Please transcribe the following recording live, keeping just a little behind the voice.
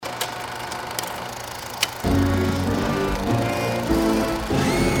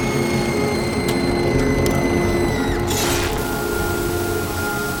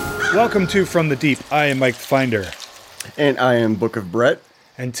Welcome to From the Deep. I am Mike the Finder. And I am Book of Brett.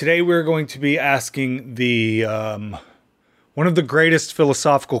 And today we're going to be asking the one of the greatest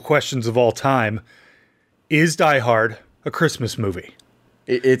philosophical questions of all time. Is Die Hard a Christmas movie?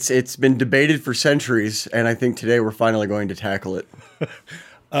 It's been debated for centuries, and I think today we're finally going to tackle it.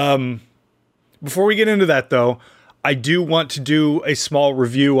 Before we get into that, though, I do want to do a small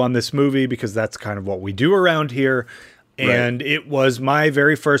review on this movie because that's kind of what we do around here. And It was my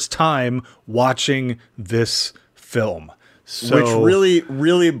very first time watching this film. Which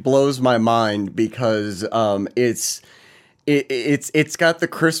really blows my mind because it's got the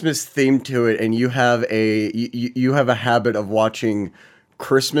Christmas theme to it, and you have a habit of watching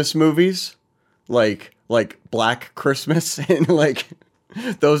Christmas movies, like Black Christmas, and like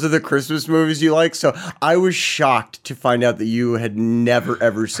those are the Christmas movies you like. So I was shocked to find out that you had never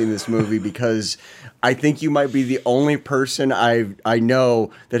ever seen this movie because I think you might be the only person I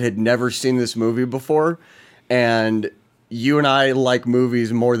know that had never seen this movie before, and you and I like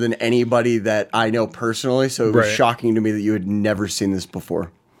movies more than anybody that I know personally, so it was shocking to me that you had never seen this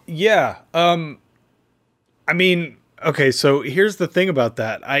before. Yeah. I mean, okay, so here's the thing about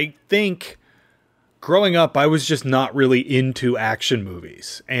that. I think growing up, I was just not really into action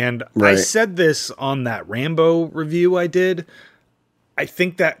movies. And I said this on that Rambo review I did. I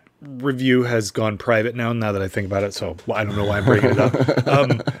think that review has gone private now that I think about it, so I don't know why I'm bringing it up.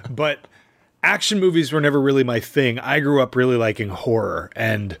 But action movies were never really my thing. I grew up really liking horror,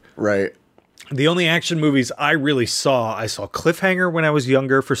 and the only action movies I saw Cliffhanger when I was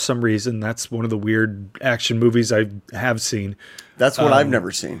younger for some reason. That's one of the weird action movies I have seen. That's what I've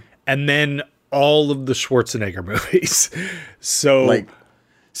never seen. And then all of the Schwarzenegger movies. So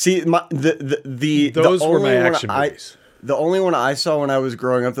those were my action movies. The only one I saw when I was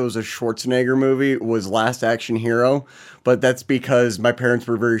growing up that was a Schwarzenegger movie was Last Action Hero, but that's because my parents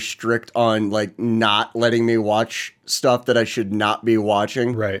were very strict on like not letting me watch stuff that I should not be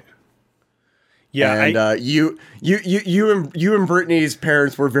watching. Right. Yeah. And you and Brittany's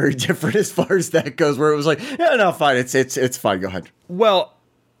parents were very different as far as that goes, where it was like, yeah, no, fine, it's fine, go ahead. Well,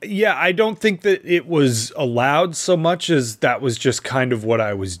 yeah, I don't think that it was allowed so much as that was just kind of what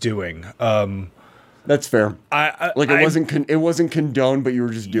I was doing. That's fair. It wasn't condoned, but you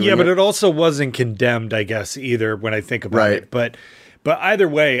were just doing it. Yeah, but it also wasn't condemned, I guess, either when I think about it. But either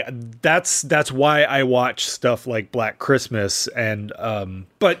way, that's why I watch stuff like Black Christmas. And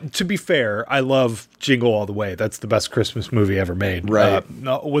but to be fair, I love Jingle All the Way. That's the best Christmas movie ever made. Right.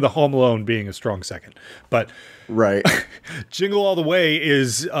 With a Home Alone being a strong second. But Jingle All the Way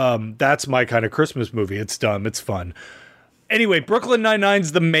is that's my kind of Christmas movie. It's dumb. It's fun. Anyway, Brooklyn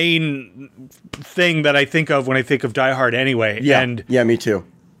Nine-Nine's the main thing that I think of when I think of Die Hard anyway. Yeah, me too.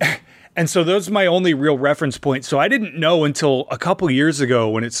 And so those are my only real reference points. So I didn't know until a couple years ago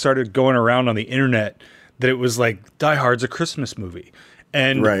when it started going around on the internet that it was like Die Hard's a Christmas movie.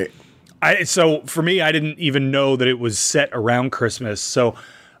 And so for me, I didn't even know that it was set around Christmas. So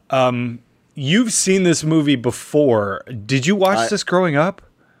you've seen this movie before. Did you watch this growing up?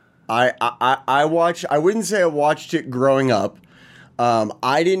 I wouldn't say I watched it growing up.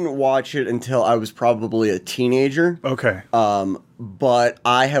 I didn't watch it until I was probably a teenager. Okay. But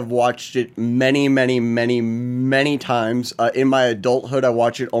I have watched it many, many, many, many times. In my adulthood, I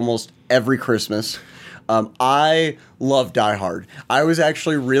watch it almost every Christmas. I love Die Hard. I was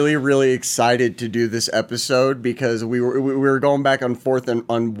actually really, really excited to do this episode because we were going back and forth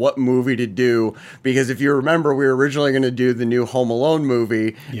on what movie to do. Because if you remember, we were originally going to do the new Home Alone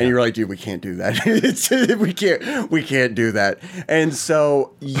movie, and you were like, "Dude, we can't do that. we can't do that." And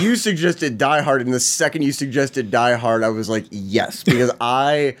so you suggested Die Hard, and the second you suggested Die Hard, I was like, "Yes," because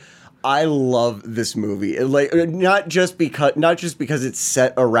I love this movie. Like not just because it's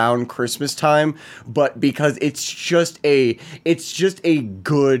set around Christmas time, but because it's just a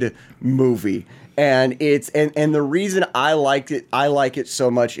good movie. And the reason I like it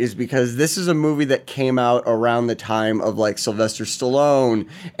so much is because this is a movie that came out around the time of like Sylvester Stallone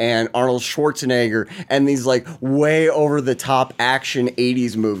and Arnold Schwarzenegger and these like way over the top action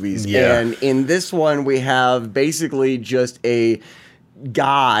 80s movies. Yeah. And in this one we have basically just a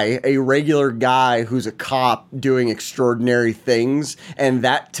regular guy who's a cop doing extraordinary things, and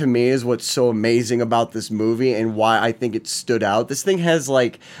that to me is what's so amazing about this movie and why I think it stood out. This thing has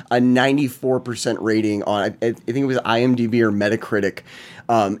like a 94% rating on I think it was IMDb or Metacritic,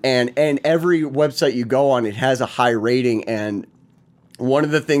 and every website you go on, it has a high rating, and one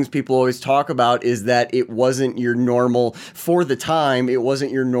of the things people always talk about is that it wasn't your normal, for the time, it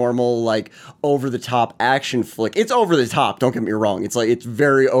wasn't your normal, like, over-the-top action flick. It's over the top, don't get me wrong. It's like, it's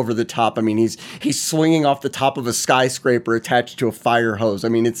very over the top. I mean, he's swinging off the top of a skyscraper attached to a fire hose. I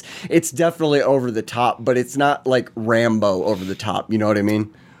mean, it's definitely over the top, but it's not like Rambo over the top. You know what I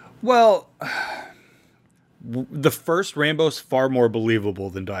mean? Well, the first Rambo's far more believable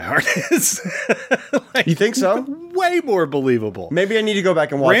than Die Hard is. Like, you think so? Way more believable. Maybe I need to go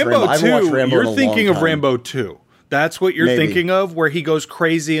back and watch Rambo 2. I haven't watched Rambo You're in a thinking long of time. Rambo 2. That's what you're Maybe. thinking of, where he goes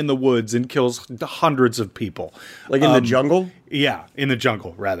crazy in the woods and kills hundreds of people. Like in the jungle? Yeah, in the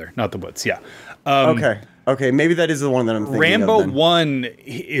jungle, rather, not the woods. Yeah. Okay, maybe that is the one that I'm thinking Rambo of then. 1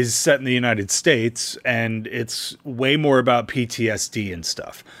 is set in the United States, and it's way more about PTSD and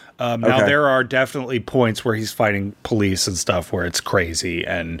stuff. Now, Okay. there are definitely points where he's fighting police and stuff where it's crazy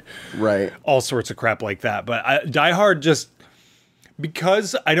and Right. all sorts of crap like that. But Die Hard just...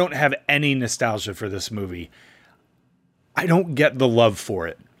 Because I don't have any nostalgia for this movie, I don't get the love for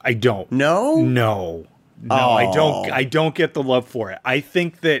it. I don't. No? No, Aw. I don't get the love for it. I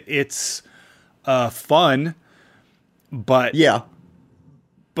think that it's fun, but Yeah.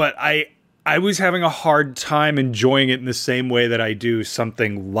 I was having a hard time enjoying it in the same way that I do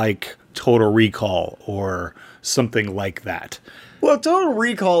something like Total Recall or something like that. Well, Total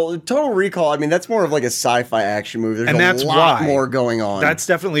Recall, I mean, that's more of like a sci-fi action movie. There's And that's a lot why. more going on. That's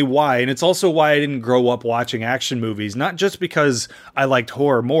definitely why. And it's also why I didn't grow up watching action movies. Not just because I liked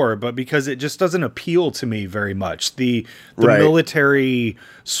horror more, but because it just doesn't appeal to me very much. The Right. military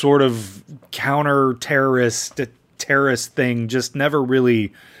sort of terrorist thing just never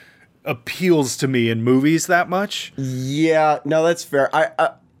really appeals to me in movies that much. Yeah, no, that's fair.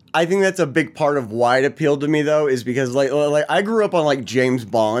 I think that's a big part of why it appealed to me, though, is because like I grew up on like James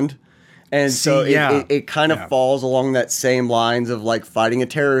Bond, and so it kind of falls along that same lines of like fighting a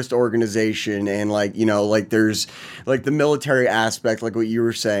terrorist organization and like, you know, like there's like the military aspect, like what you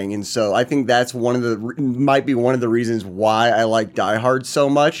were saying, and so I think that's might be one of the reasons why I like Die Hard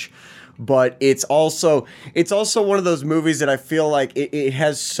so much. But it's also one of those movies that I feel like it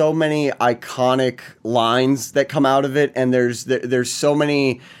has so many iconic lines that come out of it, and there's so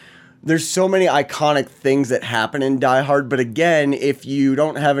many iconic things that happen in Die Hard. But again, if you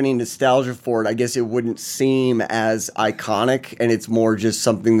don't have any nostalgia for it, I guess it wouldn't seem as iconic, and it's more just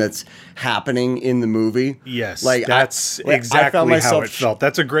something that's happening in the movie. Yes, like that's exactly how it felt.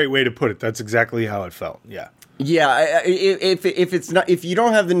 That's a great way to put it. That's exactly how it felt. Yeah. Yeah, if you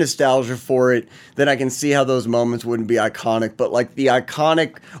don't have the nostalgia for it, then I can see how those moments wouldn't be iconic. But like the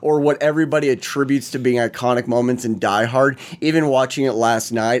iconic, or what everybody attributes to being iconic moments in Die Hard, even watching it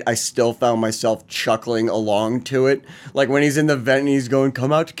last night, I still found myself chuckling along to it. Like when he's in the vent and he's going,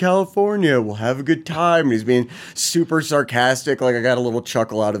 "Come out to California, we'll have a good time," and he's being super sarcastic. Like I got a little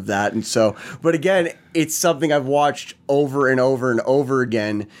chuckle out of that. And so, but again, it's something I've watched over and over and over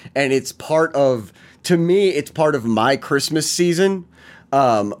again, and it's part of. To me, it's part of my Christmas season.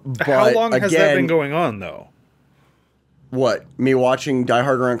 But How long has that been going on, though? What? Me watching Die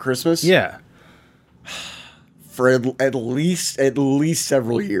Hard around Christmas? Yeah. For at least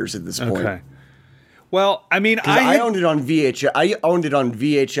several years at this point. Okay. Well, I mean, I owned it on VHS. I owned it on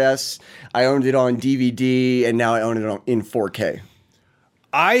VHS. I owned it on DVD, and now I own it in 4K.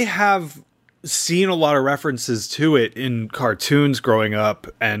 I have seen a lot of references to it in cartoons growing up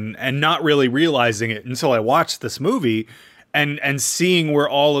and not really realizing it until I watched this movie and seeing where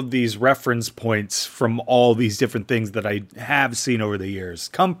all of these reference points from all these different things that I have seen over the years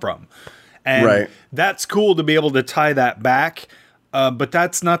come from. And that's cool to be able to tie that back, but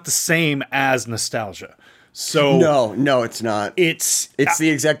that's not the same as nostalgia. So no, it's not. It's the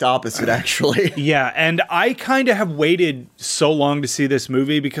exact opposite, actually. Yeah, and I kind of have waited so long to see this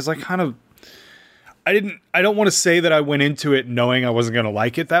movie because I don't want to say that I went into it knowing I wasn't going to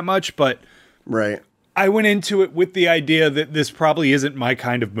like it that much, but I went into it with the idea that this probably isn't my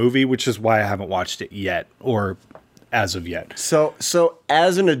kind of movie, which is why I haven't watched it yet, or as of yet. So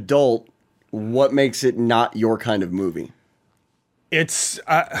as an adult, what makes it not your kind of movie? It's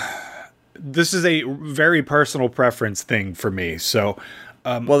this is a very personal preference thing for me. So,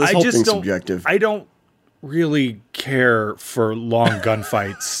 well, this whole thing's subjective. I don't really care for long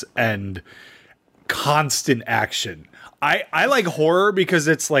gunfights and constant action. I like horror because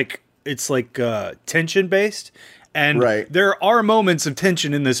it's like tension based, and there are moments of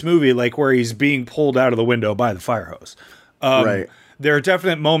tension in this movie, like where he's being pulled out of the window by the fire hose. There are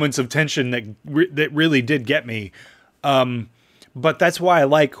definite moments of tension that really did get me, but that's why I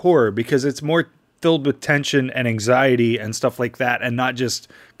like horror, because it's more filled with tension and anxiety and stuff like that, and not just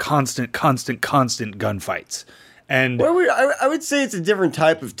constant gunfights. And well, I would say it's a different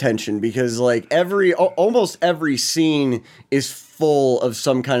type of tension because like almost every scene is full of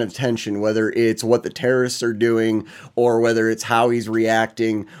some kind of tension, whether it's what the terrorists are doing or whether it's how he's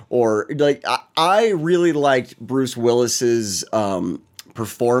reacting, or like I really liked Bruce Willis's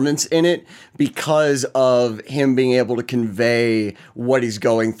performance in it because of him being able to convey what he's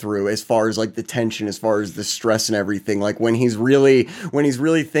going through as far as like the tension, as far as the stress and everything. Like when he's really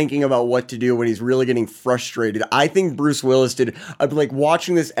thinking about what to do, when he's really getting frustrated. I think Bruce Willis did. I'd like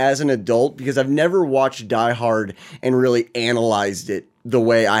watching this as an adult because I've never watched Die Hard and really analyzed it the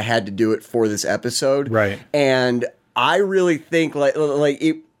way I had to do it for this episode. Right. And I really think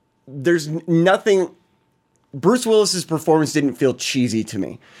there's nothing. Bruce Willis's performance didn't feel cheesy to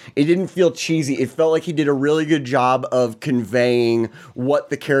me. It didn't feel cheesy. It felt like he did a really good job of conveying what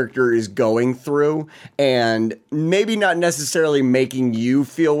the character is going through, and maybe not necessarily making you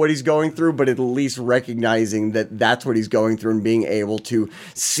feel what he's going through, but at least recognizing that that's what he's going through and being able to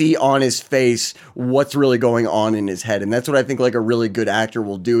see on his face what's really going on in his head. And that's what I think like a really good actor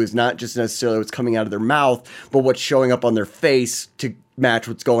will do, is not just necessarily what's coming out of their mouth, but what's showing up on their face to match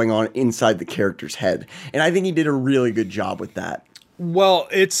what's going on inside the character's head. And I think he did a really good job with that. Well,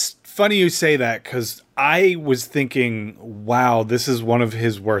 it's funny you say that because I was thinking, wow, this is one of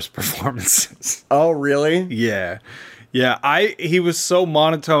his worst performances. Oh, really? Yeah. He was so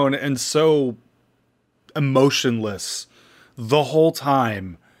monotone and so emotionless the whole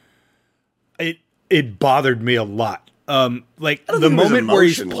time. It bothered me a lot. Like the moment where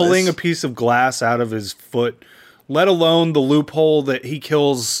he's pulling a piece of glass out of his foot, let alone the loophole that he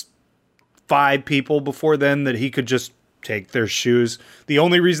kills 5 people before then, that he could just take their shoes. The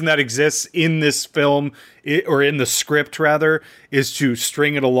only reason that exists in this film, or in the script rather, is to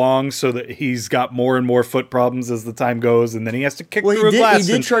string it along so that he's got more and more foot problems as the time goes, and then he has to kick through a glass.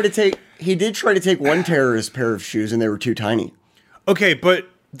 He did try to take one terrorist pair of shoes, and they were too tiny. Okay, but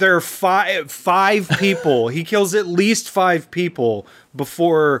there are five people. He kills at least 5 people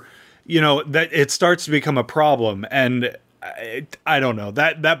before, that it starts to become a problem. And I don't know,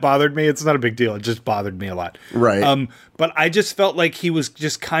 that bothered me. It's not a big deal. It just bothered me a lot. Right. But I just felt like he was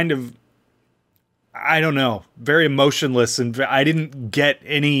just kind of, I don't know, very emotionless, and I didn't get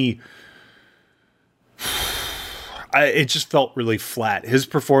any. It just felt really flat. His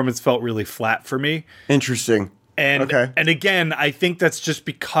performance felt really flat for me. Interesting. And again, I think that's just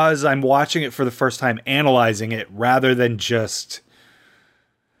because I'm watching it for the first time, analyzing it rather than just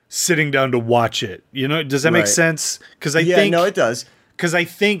sitting down to watch it. Does that make sense? Because it does. Because I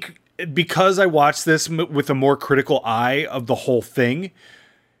think because I watched this with a more critical eye of the whole thing,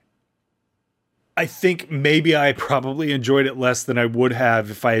 I think maybe I probably enjoyed it less than I would have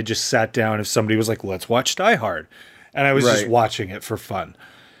if I had just sat down, if somebody was like, let's watch Die Hard, and I was just watching it for fun.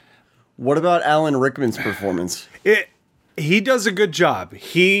 What about Alan Rickman's performance? He does a good job.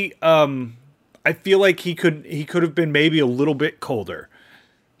 I feel like he could have been maybe a little bit colder.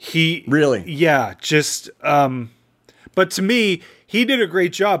 Really? Yeah, just but to me, he did a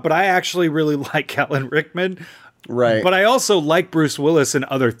great job, but I actually really like Alan Rickman. Right. But I also like Bruce Willis in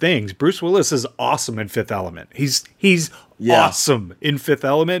other things. Bruce Willis is awesome in Fifth Element. He's awesome in Fifth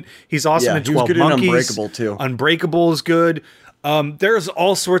Element. He's awesome in 12 Monkeys. In Unbreakable too. Unbreakable is good. There's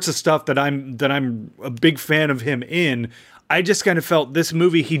all sorts of stuff that I'm a big fan of him in. I just kind of felt this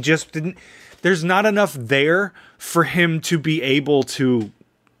movie, he just didn't. There's not enough there for him to be able to.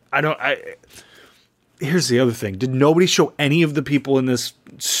 Here's the other thing. Did nobody show any of the people in this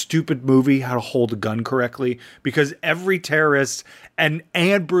stupid movie how to hold a gun correctly? Because every terrorist and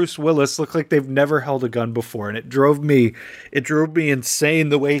Bruce Willis look like they've never held a gun before, and it drove me insane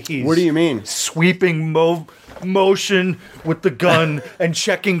the way he's. What do you mean? Sweeping motion with the gun and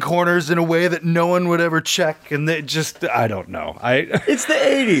checking corners in a way that no one would ever check, and they just, I don't know. It's the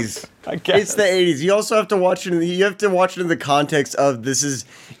 80s. I guess. It's the 80s. You also have to watch it. You have to watch it in the context of this is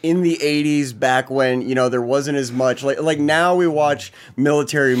in the 80s, back when there wasn't as much like now we watch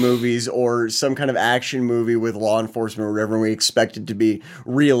military movies or some kind of action movie with law enforcement or whatever, and we expect it to be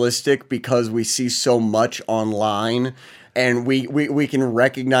realistic because we see so much online. And we can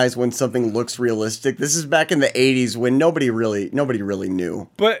recognize when something looks realistic. This is back in the 80s when nobody really knew.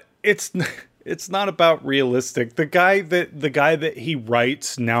 But it's not about realistic. The guy that he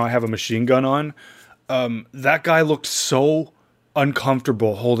writes, Now I Have a Machine Gun On, that guy looked so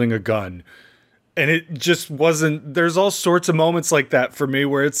uncomfortable holding a gun. And it just wasn't. There's all sorts of moments like that for me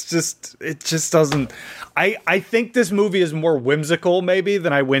where it just doesn't. I think this movie is more whimsical maybe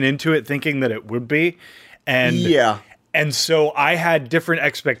than I went into it thinking that it would be. And yeah. And so I had different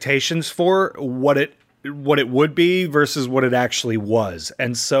expectations for what it it would be versus what it actually was.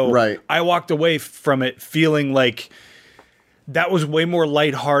 And so Right. I walked away from it feeling like that was way more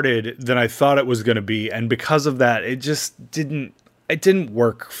lighthearted than I thought it was going to be. And because of that, it didn't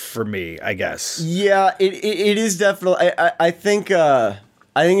work for me, I guess. Yeah, it is definitely. I think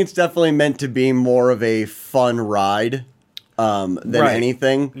it's definitely meant to be more of a fun ride than Right.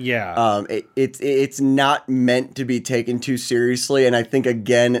 anything. Yeah. It's not meant to be taken too seriously, and I think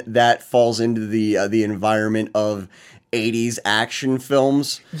again that falls into the environment of 80s action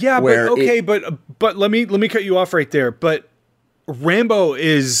films. Yeah, where but okay, but let me cut you off right there. But Rambo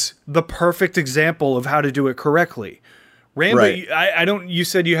is the perfect example of how to do it correctly. Rambo, Right. I don't. You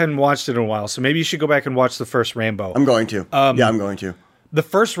said you hadn't watched it in a while, so maybe you should go back and watch the first Rambo. I'm going to. Yeah, I'm going to. The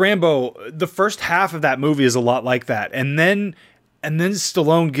first Rambo, the first half of that movie is a lot like that, and then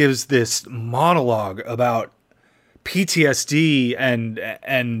Stallone gives this monologue about PTSD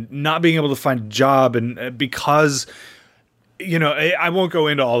and not being able to find a job, and because I won't go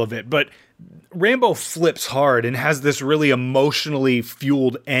into all of it, but Rambo flips hard and has this really emotionally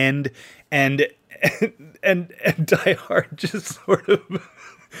fueled end, and Die Hard just sort of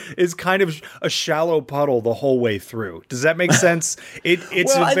is kind of a shallow puddle the whole way through. Does that make sense?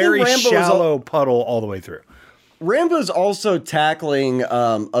 It's Well, a very shallow puddle all the way through. Rambo's also tackling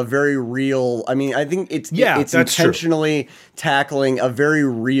a very real. I mean, I think it's that's intentionally tackling a very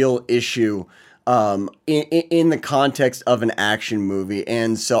real issue in the context of an action movie.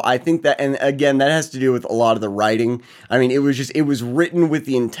 And so I think that, and again, that has to do with a lot of the writing. I mean, it was written with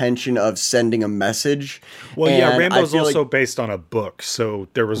the intention of sending a message. Well, yeah, Rambo's also like, based on a book, so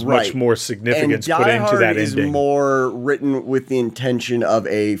there was right. much more significance and put Die into Hard that is ending. more written with the intention of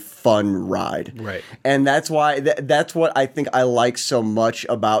a fun ride. Right. And that's why, that's what I think I like so much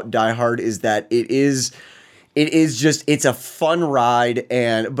about Die Hard is that it's a fun ride,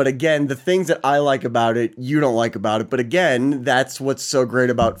 but again, the things that I like about it, you don't like about it. But again, that's what's so great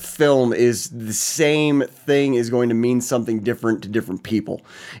about film is the same thing is going to mean something different to different people.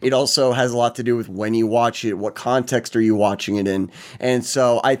 It also has a lot to do with when you watch it, what context are you watching it in. And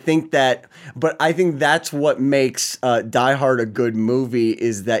so I think that's what makes Die Hard a good movie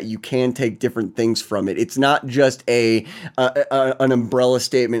is that you can take different things from it. It's not just an umbrella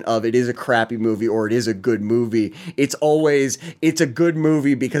statement of it is a crappy movie or it is a good movie. It's a good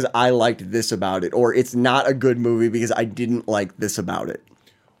movie because I liked this about it, or it's not a good movie because I didn't like this about it.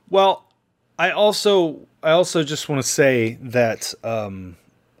 Well, I also just want to say that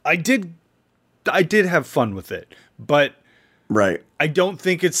I did have fun with it, but right. I don't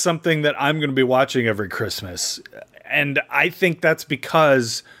think it's something that I'm going to be watching every Christmas, and I think that's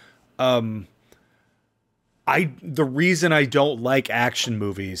because the reason I don't like action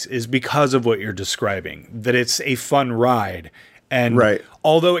movies is because of what you're describing, that it's a fun ride. And right.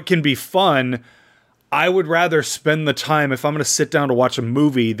 although it can be fun, I would rather spend the time, if I'm going to sit down to watch a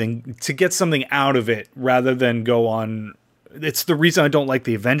movie, than to get something out of it rather than go on. It's the reason I don't like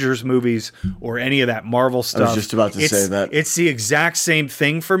the Avengers movies or any of that Marvel stuff. I was just about to say that. It's the exact same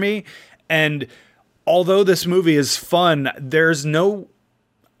thing for me. And although this movie is fun,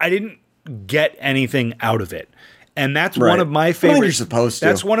 I didn't get anything out of it. And that's right. one of my favorite. I think you're supposed to.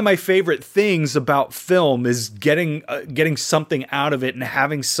 That's one of my favorite things about film is getting something out of it and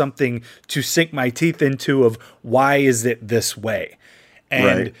having something to sink my teeth into of why is it this way.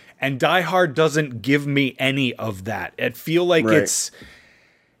 And Die Hard doesn't give me any of that. I feel like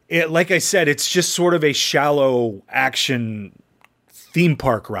like I said, it's just sort of a shallow action theme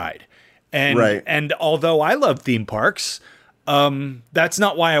park ride. And although I love theme parks, that's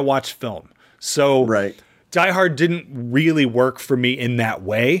not why I watch film. So Die Hard didn't really work for me in that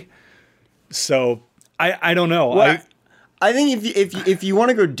way. So I don't know. Well, I think if you want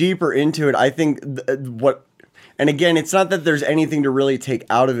to go deeper into it, I think and again, it's not that there's anything to really take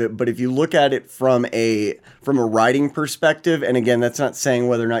out of it, but if you look at it from a writing perspective, and again, that's not saying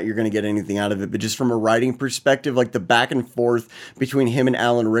whether or not you're going to get anything out of it, but just from a writing perspective, like the back and forth between him and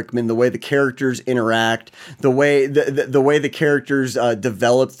Alan Rickman, the way the characters interact, the way the characters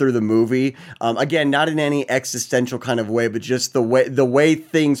develop through the movie, again, not in any existential kind of way, but just the way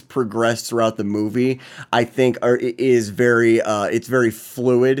things progress throughout the movie, I think is very it's very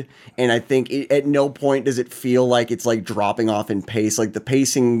fluid, and I think at no point does it feel like it's like dropping off in pace. Like the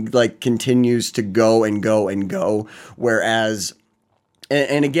pacing like continues to go and go and go. Whereas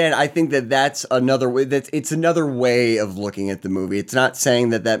And again, I think that that's another way. It's another way of looking at the movie. It's not saying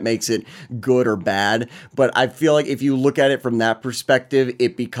that that makes it good or bad, but I feel like if you look at it from that perspective,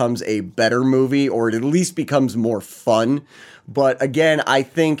 it becomes a better movie, or it at least becomes more fun. But again, I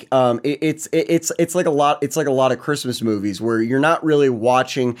think it's like a lot. It's like a lot of Christmas movies where you're not really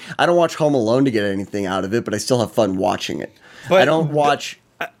watching. I don't watch Home Alone to get anything out of it, but I still have fun watching it. But I don't watch.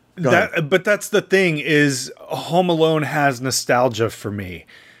 But that's the thing is Home Alone has nostalgia for me.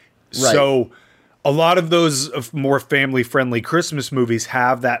 Right. So a lot of those more family-friendly Christmas movies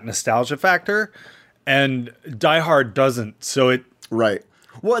have that nostalgia factor, and Die Hard doesn't. So it right.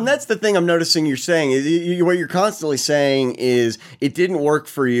 Well, and that's the thing I'm noticing you're saying. What you're constantly saying is it didn't work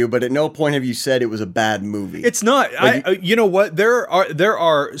for you, but at no point have you said it was a bad movie. It's not. You know what? There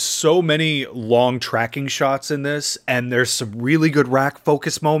are so many long tracking shots in this, and there's some really good rack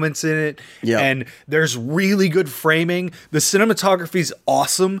focus moments in it. Yeah. And there's really good framing. The cinematography's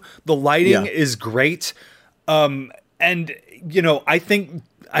awesome. The lighting is great. And you know, I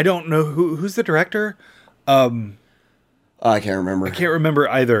don't know who's the director. I can't remember. I can't remember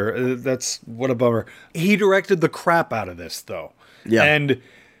either. That's what a bummer. He directed the crap out of this, though. Yeah. And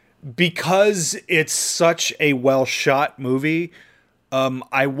because it's such a well-shot movie,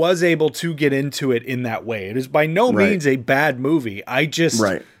 I was able to get into it in that way. It is by no means a bad movie. I just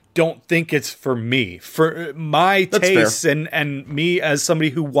don't think it's for me. For my tastes and me as somebody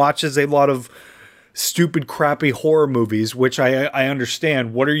who watches a lot of stupid, crappy horror movies, which I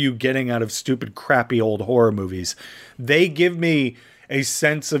understand. What are you getting out of stupid, crappy old horror movies? They give me a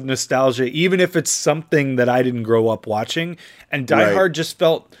sense of nostalgia, even if it's something that I didn't grow up watching. And Die Hard just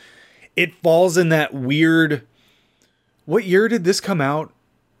felt, it falls in that weird. What year did this come out?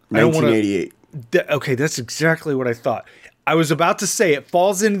 1988. Okay, that's exactly what I thought. I was about to say it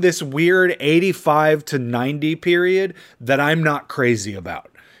falls in this weird 85 to 90 period that I'm not crazy about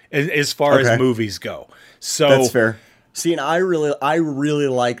as far as movies go. So that's fair. See, and I really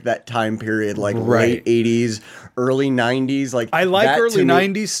like that time period, like late 80s, early 90s. Like I like early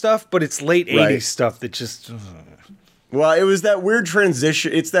 90s stuff, but it's late 80s stuff that just. Well, it was that weird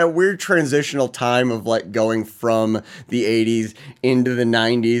transition. It's that weird transitional time of like going from the 80s into the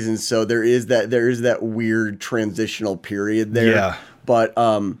 90s, and so there is that weird transitional period there. Yeah. But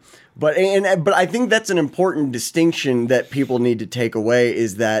I think that's an important distinction that people need to take away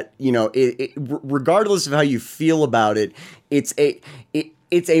is that, you know, regardless of how you feel about it, it's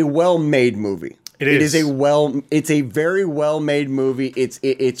a well-made movie. It's a very well-made movie.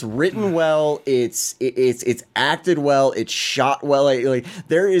 It's written well. It's acted well. It's shot well. Like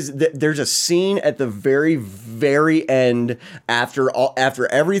there's a scene at the very, very end after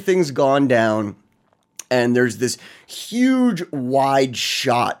everything's gone down. And there's this huge wide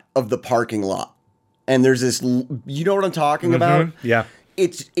shot of the parking lot. And there's this, you know what I'm talking about? Yeah.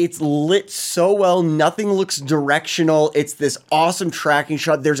 It's lit so well. Nothing looks directional. It's this awesome tracking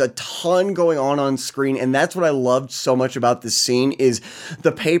shot. There's a ton going on screen. And that's what I loved so much about this scene is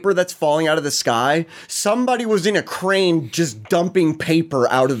the paper that's falling out of the sky. Somebody was in a crane just dumping paper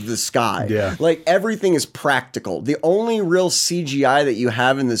out of the sky. Yeah. Like everything is practical. The only real CGI that you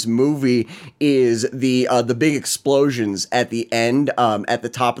have in this movie is the big explosions at the end, at the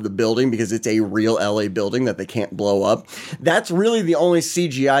top of the building, because it's a real LA building that they can't blow up. That's really the only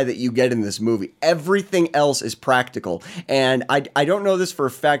CGI that you get in this movie. Everything else is practical. And I don't know this for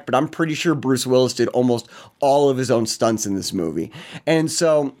a fact, but I'm pretty sure Bruce Willis did almost all of his own stunts in this movie. And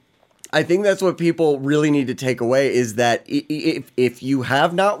so I think that's what people really need to take away is that if you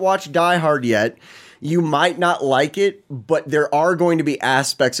have not watched Die Hard yet, you might not like it, but there are going to be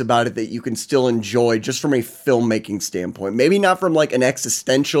aspects about it that you can still enjoy just from a filmmaking standpoint. Maybe not from like an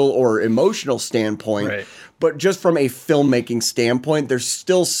existential or emotional standpoint, but just from a filmmaking standpoint, there's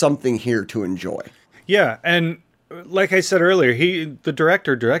still something here to enjoy. Yeah, and like I said earlier, the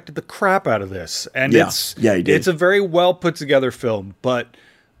director directed the crap out of this. And he did. It's a very well put together film, but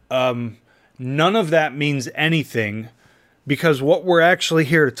none of that means anything because what we're actually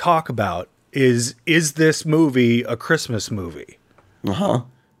here to talk about is this movie a Christmas movie?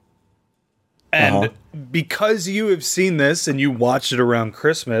 And because you have seen this and you watched it around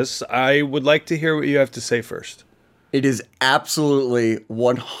Christmas, I would like to hear what you have to say first. It is absolutely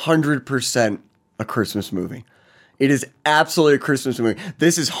 100% a Christmas movie. It is absolutely a Christmas movie.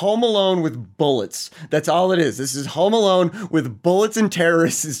 This is Home Alone with bullets. That's all it is. This is Home Alone with bullets and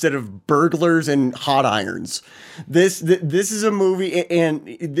terrorists instead of burglars and hot irons. This is a movie,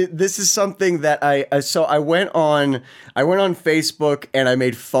 and this is something that I went on Facebook and I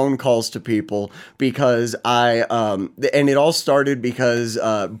made phone calls to people because and it all started because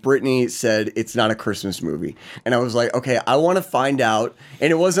Brittany said it's not a Christmas movie, and I was like, okay, I want to find out.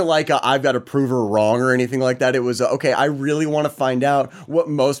 And it wasn't like I've got to prove her wrong or anything like that. It was okay, I really want to find out what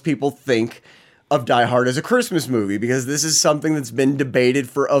most people think of Die Hard as a Christmas movie, because this is something that's been debated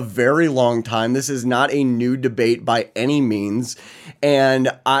for a very long time. This is not a new debate by any means.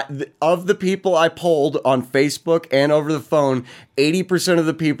 And of the people I polled on Facebook and over the phone, 80% of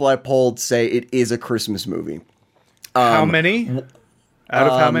the people I polled say it is a Christmas movie. How many? Out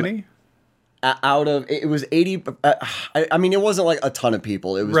of how many? Out of, it was 80. I mean, it wasn't like a ton of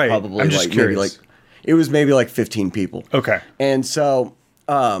people. It was probably like maybe like 15 people. Okay. And so,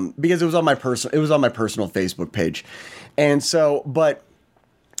 because it was on my personal Facebook page. And so, but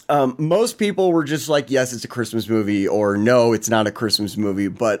most people were just like, yes, it's a Christmas movie, or no, it's not a Christmas movie.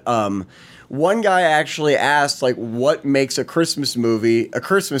 But one guy actually asked, like, what makes a Christmas movie a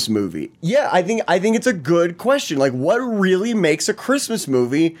Christmas movie? Yeah, I think it's a good question. Like, what really makes a Christmas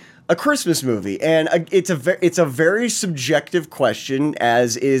movie a Christmas movie? And it's a very subjective question,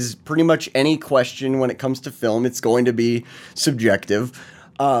 as is pretty much any question when it comes to film. It's going to be subjective.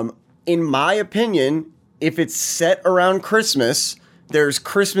 In my opinion, if it's set around Christmas, there's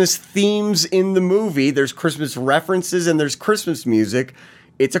Christmas themes in the movie, there's Christmas references, and there's Christmas music,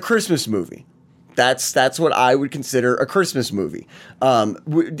 it's a Christmas movie. That's what I would consider a Christmas movie.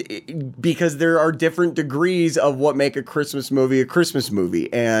 Because there are different degrees of what make a Christmas movie,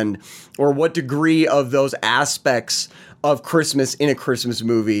 or what degree of those aspects of Christmas in a Christmas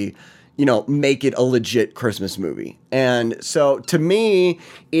movie, make it a legit Christmas movie. And so to me,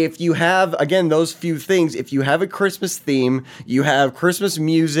 if you have, again, those few things, if you have a Christmas theme, you have Christmas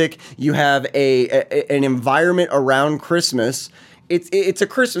music, you have an environment around Christmas, it's a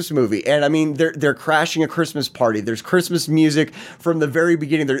Christmas movie. And I mean, they're crashing a Christmas party. There's Christmas music from the very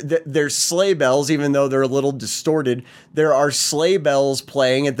beginning. There's sleigh bells, even though they're a little distorted. There are sleigh bells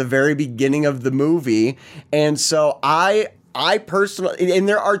playing at the very beginning of the movie. And so I personally, and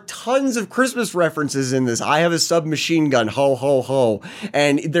there are tons of Christmas references in this. I have a submachine gun, ho, ho, ho.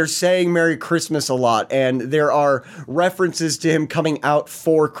 And they're saying Merry Christmas a lot. And there are references to him coming out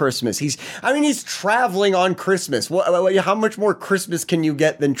for Christmas. He's traveling on Christmas. How much more Christmas can you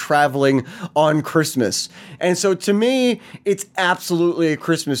get than traveling on Christmas? And so to me, it's absolutely a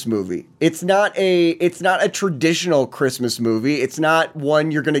Christmas movie. It's not a traditional Christmas movie. It's not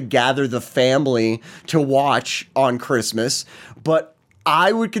one you're going to gather the family to watch on Christmas. But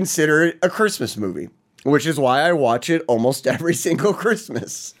I would consider it a Christmas movie, which is why I watch it almost every single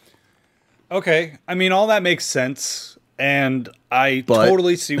Christmas. Okay. I mean, all that makes sense, and I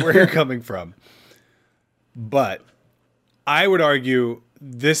totally see where you're coming from. But I would argue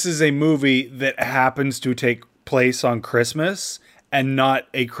this is a movie that happens to take place on Christmas and not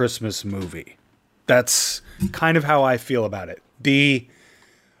a Christmas movie. That's kind of how I feel about it. The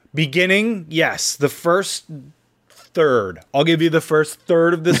beginning, yes, the first third. I'll give you the first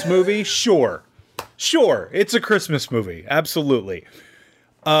third of this movie. Sure. It's a Christmas movie. Absolutely.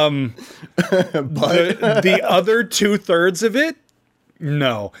 But the other 2/3 of it,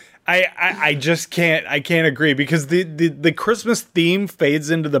 no. I just can't. I can't agree, because the Christmas theme fades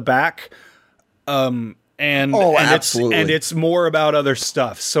into the back. Absolutely. It's more about other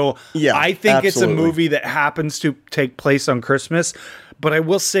stuff. So yeah, I think it's a movie that happens to take place on Christmas. But I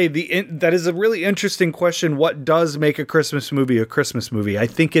will say that is a really interesting question. What does make a Christmas movie a Christmas movie? I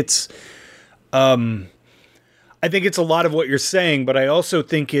think it's a lot of what you're saying, but I also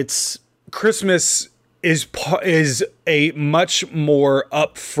think it's Christmas is a much more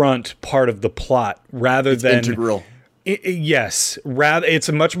upfront part of the plot rather than integral. Yes, rather it's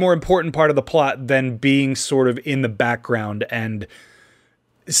a much more important part of the plot than being sort of in the background. And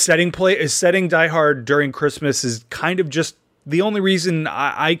setting Die Hard during Christmas is kind of just the only reason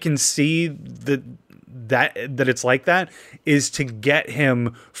I can see that it's like that is to get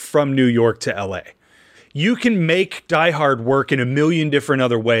him from New York to LA. You can make Die Hard work in a million different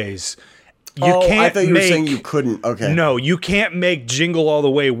other ways. I thought you were saying you couldn't. Okay. No, you can't make Jingle All the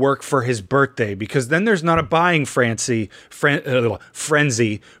Way work for his birthday, because then there's not a buying frenzy for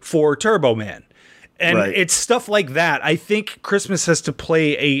Turbo Man. And It's stuff like that. I think Christmas has to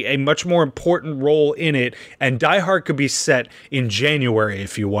play a much more important role in it, and Die Hard could be set in January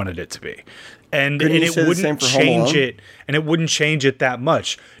if you wanted it to be. and it wouldn't change it, and it wouldn't change it that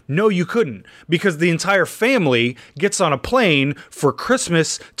much. No, you couldn't, because the entire family gets on a plane for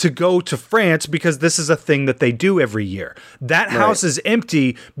Christmas to go to France because this is a thing that they do every year. That house is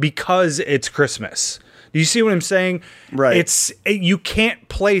empty because it's Christmas. Do you see what I'm saying? Right. You can't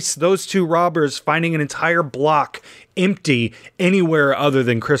place those two robbers finding an entire block empty anywhere other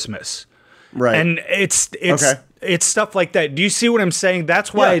than Christmas. Right. And it's stuff like that. Do you see what I'm saying?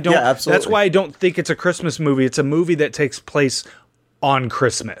 That's why absolutely. That's why I don't think it's a Christmas movie. It's a movie that takes place on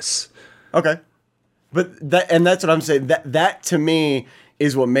Christmas. Okay. But that's what I'm saying. That to me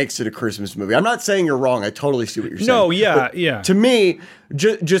is what makes it a Christmas movie. I'm not saying you're wrong. I totally see what you're saying. No, yeah. To me,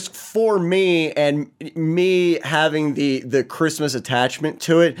 just for me and me having the Christmas attachment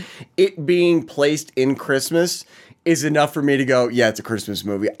to it, it being placed in Christmas is enough for me to go, yeah, it's a Christmas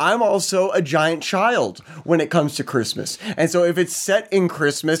movie. I'm also a giant child when it comes to Christmas. And so if it's set in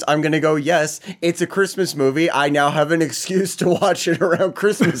Christmas, I'm going to go, yes, it's a Christmas movie. I now have an excuse to watch it around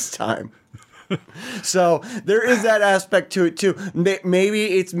Christmas time. So there is that aspect to it too. Maybe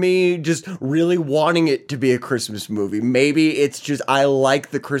it's me just really wanting it to be a Christmas movie. Maybe it's just I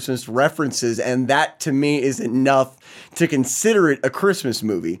like the Christmas references, and that to me is enough to consider it a Christmas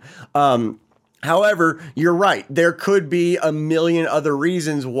movie. However, you're right. There could be a million other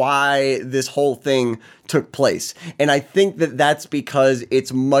reasons why this whole thing took place. And I think that's because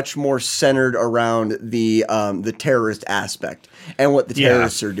it's much more centered around the terrorist aspect and what the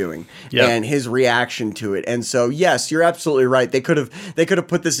terrorists are doing and his reaction to it. And so, yes, you're absolutely right. They could have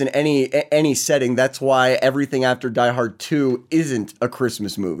put this in any setting. That's why everything after Die Hard 2 isn't a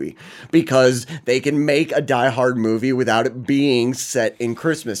Christmas movie, because they can make a Die Hard movie without it being set in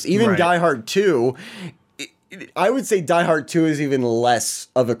Christmas. Even Die Hard 2, I would say Die Hard 2 is even less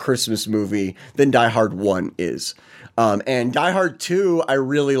of a Christmas movie than Die Hard 1 is. And Die Hard 2, I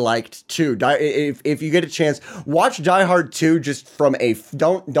really liked too. If you get a chance, watch Die Hard 2 just from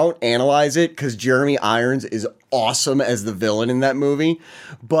don't analyze it, because Jeremy Irons is awesome as the villain in that movie.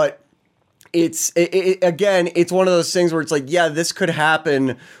 But again, it's one of those things where it's like, yeah, this could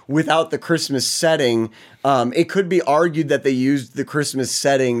happen without the Christmas setting. It could be argued that they used the Christmas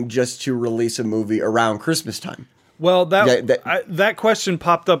setting just to release a movie around Christmas time. Well, that question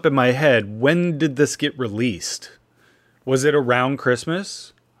popped up in my head. When did this get released? Was it around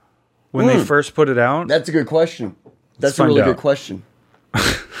Christmas when they first put it out? That's a good question. That's a really good question.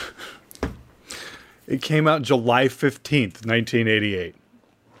 It came out July 15th, 1988.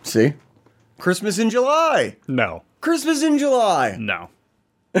 See? Christmas in July. No. Christmas in July. No.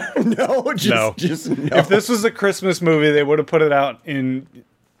 Just no. If this was a Christmas movie, they would have put it out in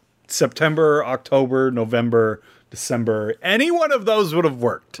September, October, November, December. Any one of those would have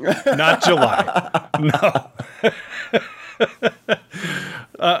worked. Not July. No.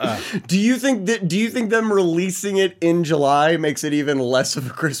 Do you think them releasing it in July makes it even less of a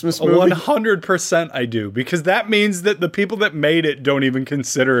Christmas movie? 100% I do, because that means that the people that made it don't even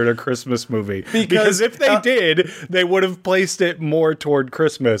consider it a Christmas movie. Because if they did, they would have placed it more toward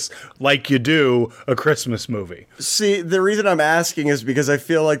Christmas, like you do a Christmas movie. See, the reason I'm asking is because I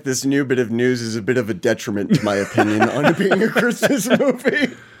feel like this new bit of news is a bit of a detriment to my opinion on it being a Christmas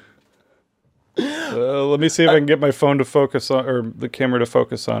movie. Let me see if I can get my phone to focus on, or the camera to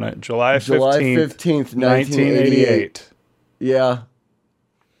focus on it. July 15th, 1988. Yeah.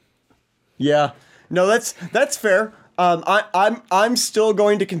 No, that's fair. I'm still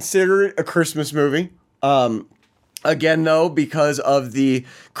going to consider it a Christmas movie. Again, though, because of the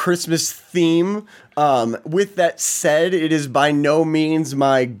Christmas theme. With that said, it is by no means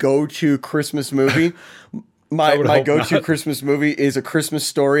my go-to Christmas movie. My go-to Christmas movie is A Christmas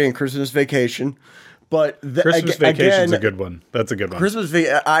Story and Christmas Vacation. But Christmas Vacation's a good one. That's a good one.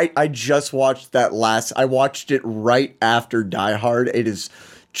 I just watched that I watched it right after Die Hard. It is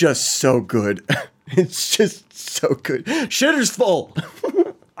just so good. It's just so good. Shitter's full.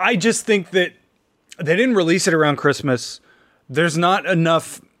 I just think that they didn't release it around Christmas. There's not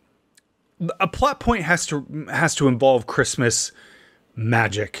enough. A plot point has to involve Christmas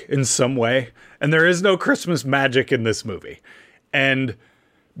magic in some way, and there is no Christmas magic in this movie. And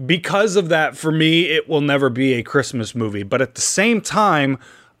because of that, for me, it will never be a Christmas movie. But at the same time,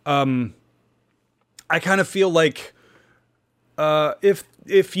 I kind of feel like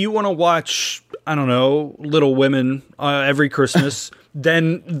if you want to watch, I don't know, Little Women every Christmas,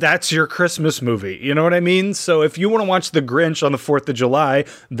 then that's your Christmas movie. You know what I mean? So if you want to watch The Grinch on the 4th of July,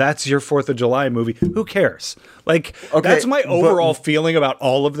 that's your 4th of July movie. Who cares? Like, that's my overall feeling about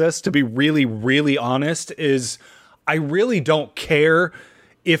all of this, to be really, really honest, is I really don't care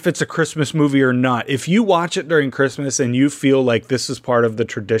if it's a Christmas movie or not. If you watch it during Christmas and you feel like this is part of the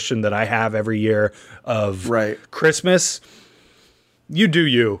tradition that I have every year of Christmas, you do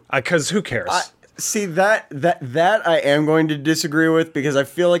you, because who cares? See, that I am going to disagree with, because I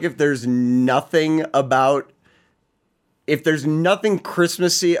feel like if there's nothing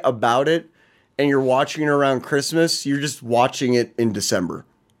Christmassy about it and you're watching it around Christmas, you're just watching it in December.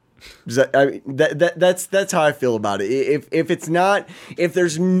 That's how I feel about it. If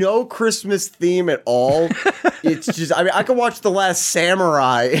there's no Christmas theme at all, it's just, I mean, I could watch The Last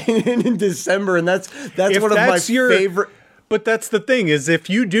Samurai in December, and that's one of my favorite. But that's the thing, is if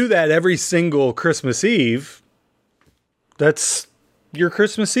you do that every single Christmas Eve, that's your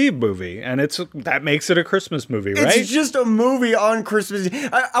Christmas Eve movie, and that makes it a Christmas movie, right? It's just a movie on Christmas Eve.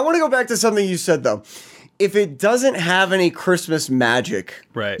 I want to go back to something you said, though. If it doesn't have any Christmas magic,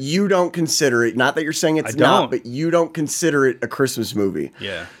 right, you don't consider it. Not that you're saying it's not, but you don't consider it a Christmas movie.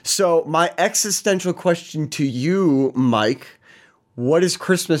 Yeah. So my existential question to you, Mike, what is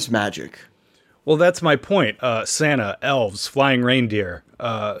Christmas magic? Well, that's my point. Santa, elves, flying reindeer,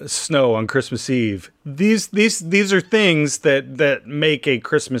 snow on Christmas Eve. These are things that make a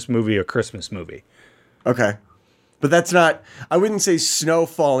Christmas movie a Christmas movie. Okay. But that's not, I wouldn't say snow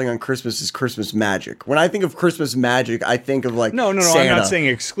falling on Christmas is Christmas magic. When I think of Christmas magic, I think of like No, Santa. I'm not saying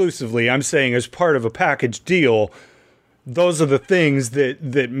exclusively. I'm saying as part of a package deal, those are the things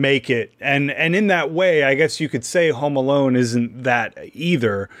that make it. And in that way, I guess you could say Home Alone isn't that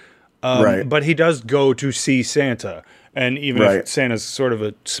either. Right. But he does go to see Santa. And even if Santa's sort of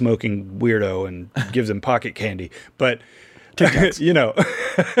a smoking weirdo and gives him pocket candy. But... you know,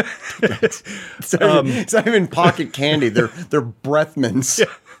 it's not even pocket candy. They're breath mints. Yeah.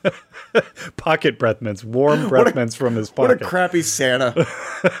 Pocket breath mints, warm breath mints from his pocket. What a crappy Santa.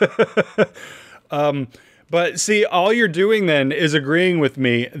 But see, all you're doing then is agreeing with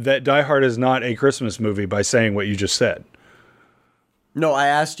me that Die Hard is not a Christmas movie by saying what you just said. No, I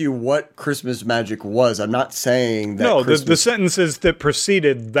asked you what Christmas magic was. I'm not saying that. No, the sentences that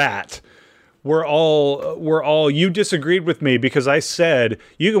preceded that. We're all, you disagreed with me because I said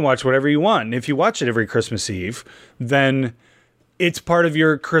you can watch whatever you want. And if you watch it every Christmas Eve, then it's part of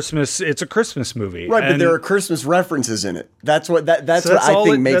your Christmas. It's a Christmas movie. Right, but there are Christmas references in it. That's what I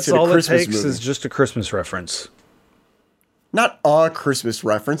think makes it a Christmas movie. That's all it takes is just a Christmas reference. Not a Christmas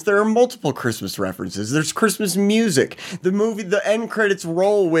reference. There are multiple Christmas references. There's Christmas music. The end credits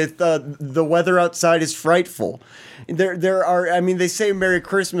roll with "The weather outside is frightful." There are. I mean, they say "Merry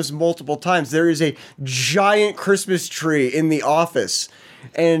Christmas" multiple times. There is a giant Christmas tree in the office,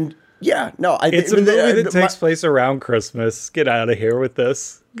 and yeah, no, it's a movie that takes place around Christmas. Get out of here with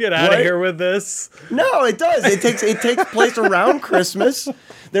this. Get out of here with this. No, it does. It takes place around Christmas.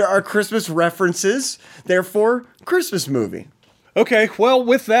 There are Christmas references. Therefore, Christmas movie. Okay, well,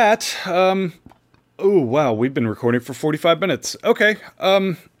 with that, oh wow, we've been recording for 45 minutes. Okay,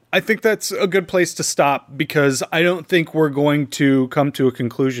 I think that's a good place to stop because I don't think we're going to come to a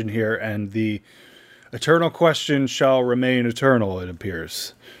conclusion here, and the eternal question shall remain eternal, it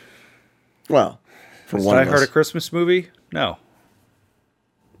appears. Well, for one of us. Die Hard a Christmas movie? No.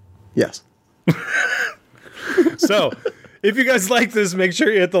 Yes. So, if you guys like this, make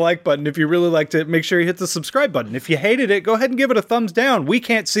sure you hit the like button. If you really liked it, make sure you hit the subscribe button. If you hated it, go ahead and give it a thumbs down. We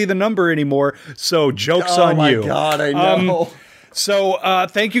can't see the number anymore, so joke's on you. Oh my God, I know. So,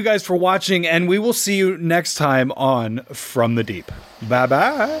 thank you guys for watching, and we will see you next time on From the Deep.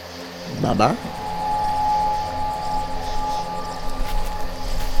 Bye-bye. Bye-bye.